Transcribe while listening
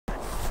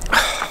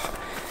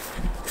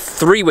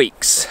3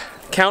 weeks.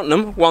 Count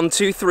them, 1,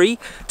 2, 3,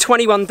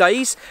 21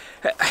 days.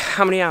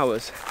 How many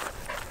hours?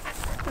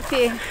 A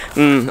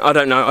few. I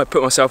don't know, I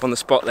put myself on the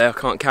spot there, I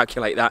can't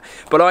calculate that.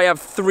 But I have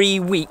 3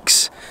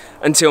 weeks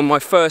until my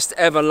first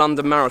ever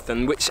London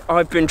Marathon, which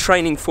I've been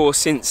training for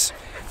since,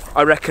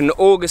 I reckon,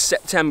 August,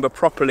 September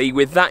properly,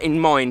 with that in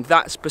mind,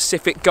 that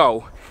specific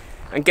goal.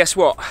 And guess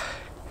what?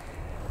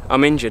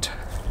 I'm injured.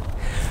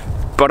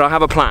 But I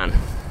have a plan.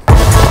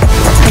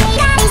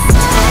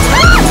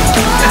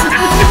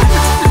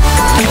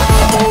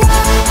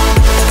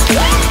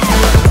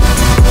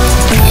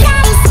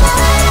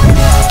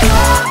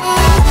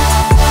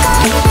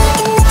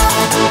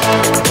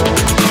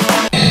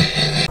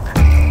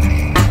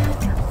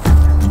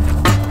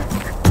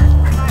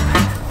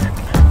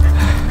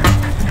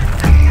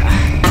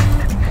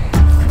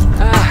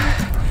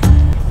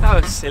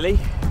 That was silly.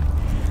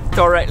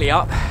 Directly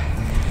up.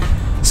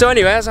 So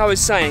anyway, as I was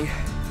saying,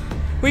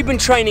 we've been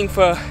training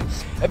for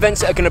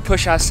events that are going to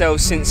push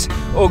ourselves since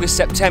August,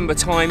 September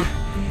time.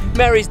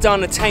 Mary's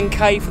done a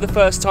 10K for the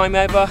first time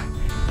ever.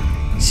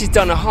 She's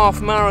done a half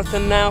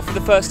marathon now for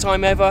the first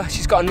time ever.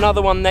 She's got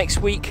another one next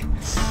week.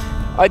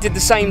 I did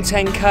the same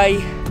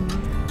 10K.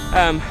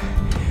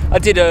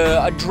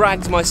 I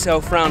dragged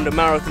myself around a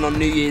marathon on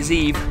New Year's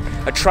Eve,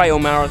 a trail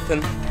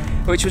marathon,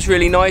 which was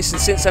really nice. And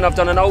since then I've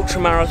done an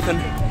ultra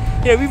marathon.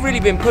 You know, we've really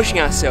been pushing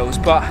ourselves,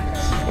 but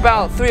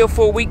about 3 or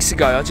 4 weeks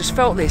ago, I just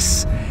felt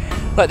this,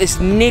 like this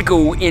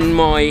niggle in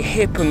my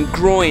hip and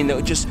groin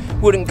that just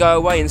wouldn't go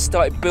away and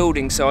started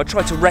building. So I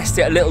tried to rest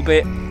it a little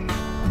bit,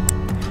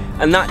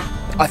 and that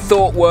I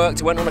thought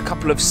worked. I went on a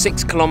couple of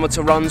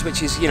 6-kilometer runs,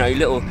 which is, you know,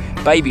 little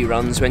baby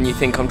runs when you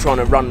think I'm trying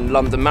to run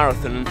London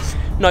Marathon.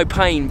 No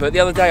pain, but the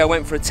other day I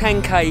went for a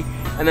 10K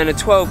and then a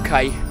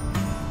 12K,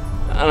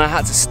 and I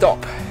had to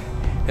stop.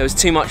 There was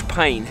too much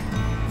pain.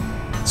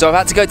 So I've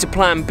had to go to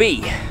plan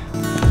B.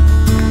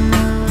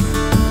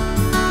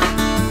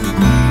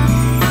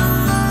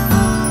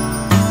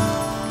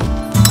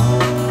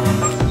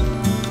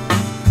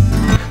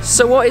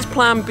 So what is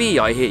plan B,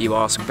 I hear you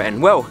ask,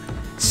 Ben? Well,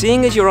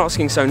 seeing as you're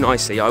asking so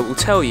nicely, I will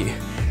tell you.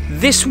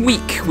 This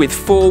week, with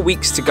 4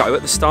 weeks to go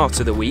at the start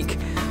of the week,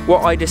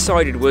 what I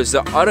decided was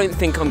that I don't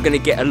think I'm going to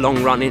get a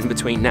long run in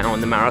between now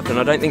and the marathon.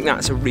 I don't think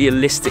that's a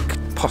realistic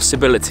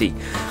possibility.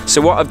 So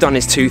what I've done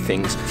is 2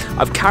 things.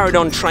 I've carried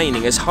on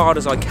training as hard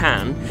as I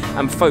can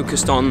and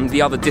focused on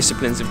the other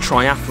disciplines of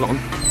triathlon.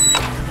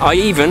 I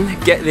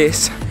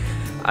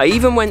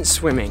even went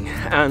swimming,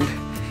 and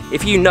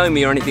if you know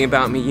me or anything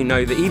about me, you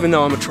know that even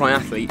though I'm a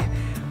triathlete,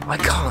 I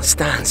can't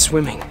stand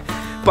swimming.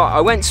 But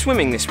I went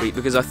swimming this week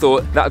because I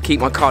thought that would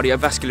keep my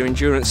cardiovascular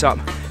endurance up.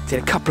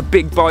 Did a couple of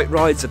big bike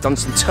rides, I've done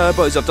some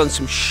turbos, I've done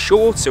some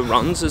shorter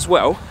runs as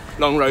well.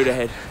 Long road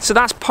ahead. So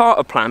that's part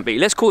of plan B.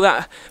 Let's call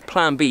that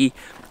plan B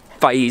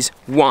phase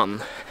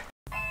 1.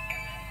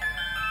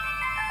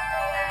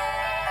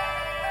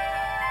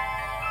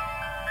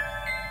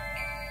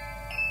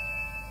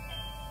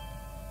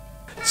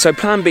 So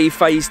plan B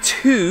phase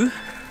 2,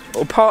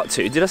 or part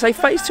 2. Did I say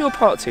phase 2 or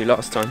part 2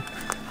 last time?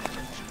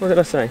 What did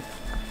I say?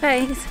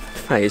 Phase.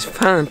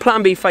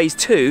 Plan B phase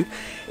 2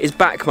 is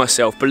back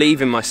myself, believe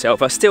in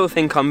myself. I still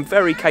think I'm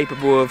very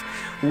capable of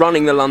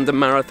running the London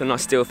Marathon. I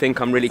still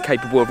think I'm really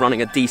capable of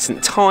running a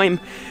decent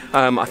time.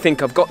 I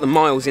think I've got the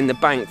miles in the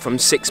bank from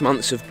 6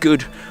 months of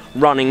good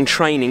running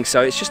training.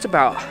 So it's just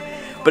about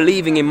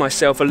believing in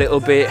myself a little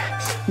bit,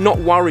 not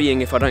worrying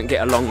if I don't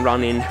get a long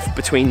run in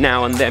between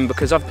now and then,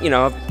 because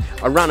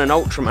I ran an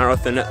ultra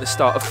marathon at the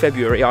start of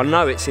February. I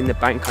know it's in the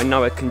bank, I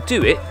know I can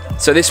do it.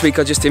 So this week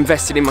I just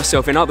invested in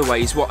myself in other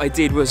ways. What I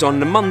did was on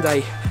the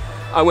Monday,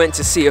 I went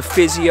to see a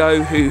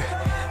physio who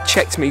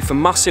checked me for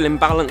muscle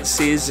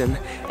imbalances and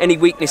any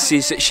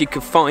weaknesses that she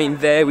could find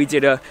there. We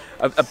did a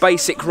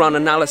basic run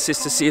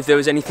analysis to see if there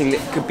was anything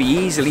that could be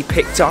easily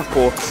picked up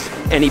or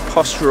any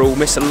postural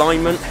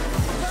misalignment.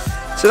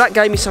 So that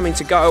gave me something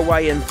to go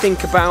away and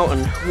think about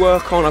and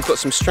work on. I've got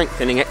some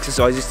strengthening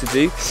exercises to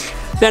do.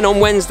 Then on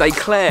Wednesday,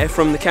 Claire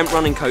from the Kent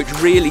Running Coach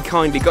really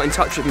kindly got in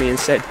touch with me and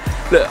said,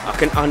 look,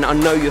 I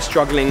know you're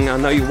struggling, I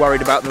know you're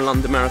worried about the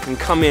London Marathon,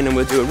 come in and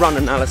we'll do a run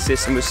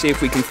analysis and we'll see if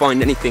we can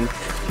find anything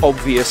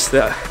obvious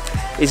that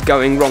is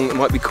going wrong that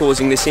might be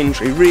causing this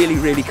injury. Really,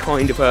 really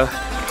kind of her.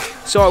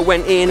 So I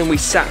went in and we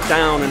sat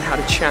down and had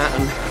a chat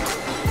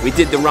and we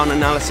did the run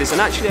analysis,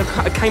 and actually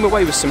I came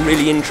away with some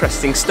really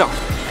interesting stuff.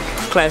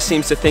 Claire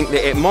seems to think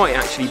that it might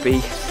actually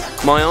be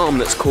my arm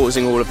that's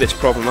causing all of this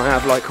problem. I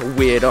have like a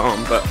weird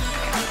arm, but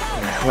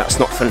that's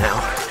not for now.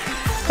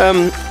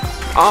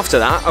 After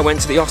that, I went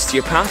to the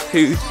osteopath,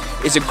 who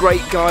is a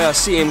great guy. I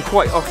see him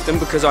quite often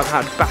because I've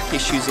had back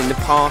issues in the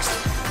past.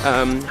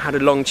 Had a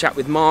long chat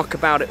with Mark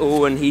about it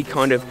all, and he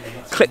kind of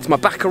clicked my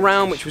back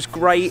around, which was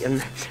great,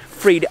 and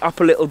freed it up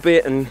a little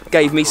bit and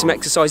gave me some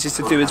exercises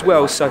to do as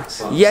well. So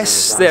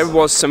yes, there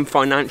was some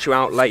financial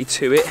outlay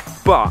to it,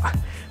 but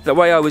the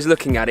way I was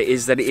looking at it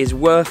is that it is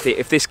worth it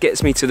if this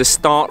gets me to the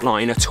start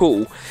line at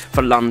all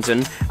for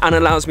London and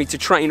allows me to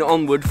train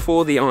onward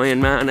for the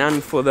Ironman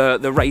and for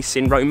the race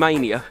in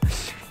Romania.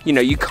 You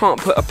know, you can't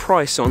put a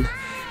price on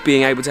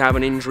being able to have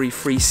an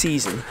injury-free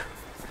season.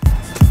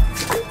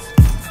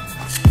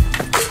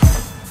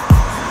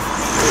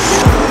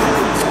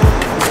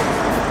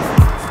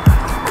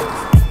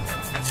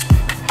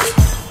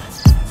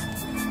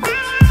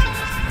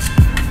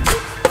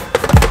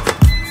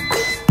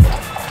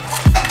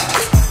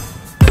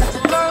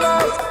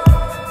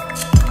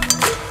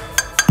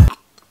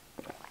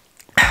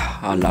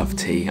 I love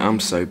tea. I'm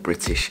so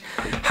British.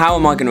 How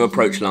am I going to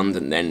approach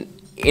London then?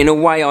 In a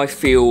way, I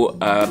feel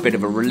a bit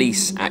of a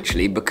release,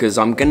 actually, because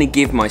I'm going to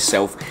give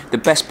myself the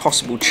best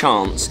possible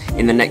chance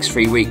in the next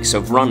 3 weeks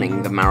of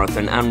running the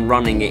marathon and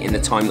running it in the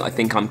time that I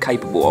think I'm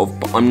capable of,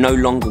 but I'm no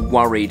longer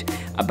worried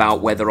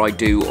about whether I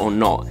do or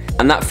not.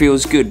 And that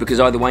feels good, because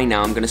either way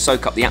now I'm going to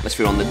soak up the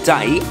atmosphere on the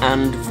day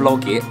and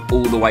vlog it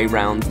all the way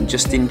round and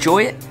just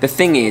enjoy it. The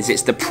thing is,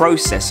 it's the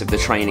process of the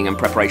training and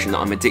preparation that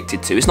I'm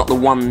addicted to. It's not the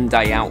one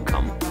day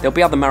outcome. There'll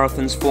be other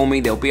marathons for me,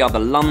 there'll be other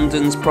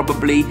Londons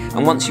probably,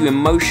 and once you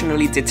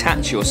emotionally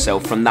detach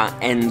yourself from that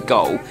end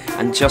goal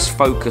and just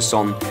focus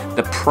on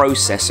the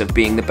process of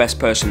being the best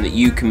person that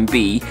you can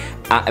be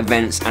at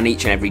events and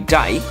each and every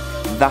day,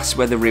 that's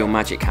where the real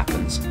magic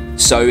happens.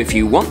 So if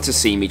you want to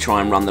see me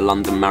try and run the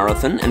London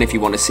Marathon, and if you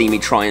want to see me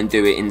try and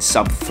do it in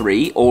sub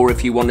 3, or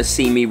if you want to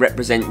see me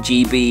represent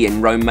GB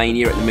in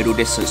Romania at the Middle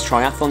Distance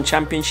Triathlon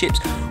Championships,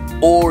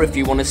 or if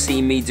you want to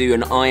see me do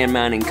an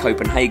Ironman in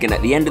Copenhagen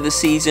at the end of the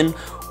season,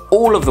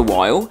 all of the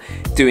while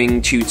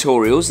doing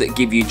tutorials that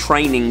give you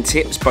training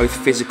tips, both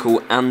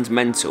physical and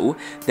mental,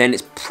 then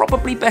it's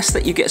probably best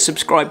that you get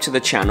subscribed to the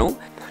channel.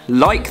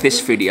 Like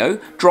this video,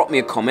 drop me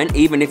a comment,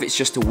 even if it's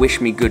just to wish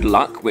me good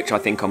luck, which I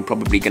think I'm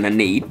probably going to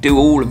need. Do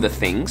all of the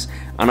things,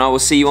 and I will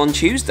see you on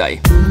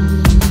Tuesday.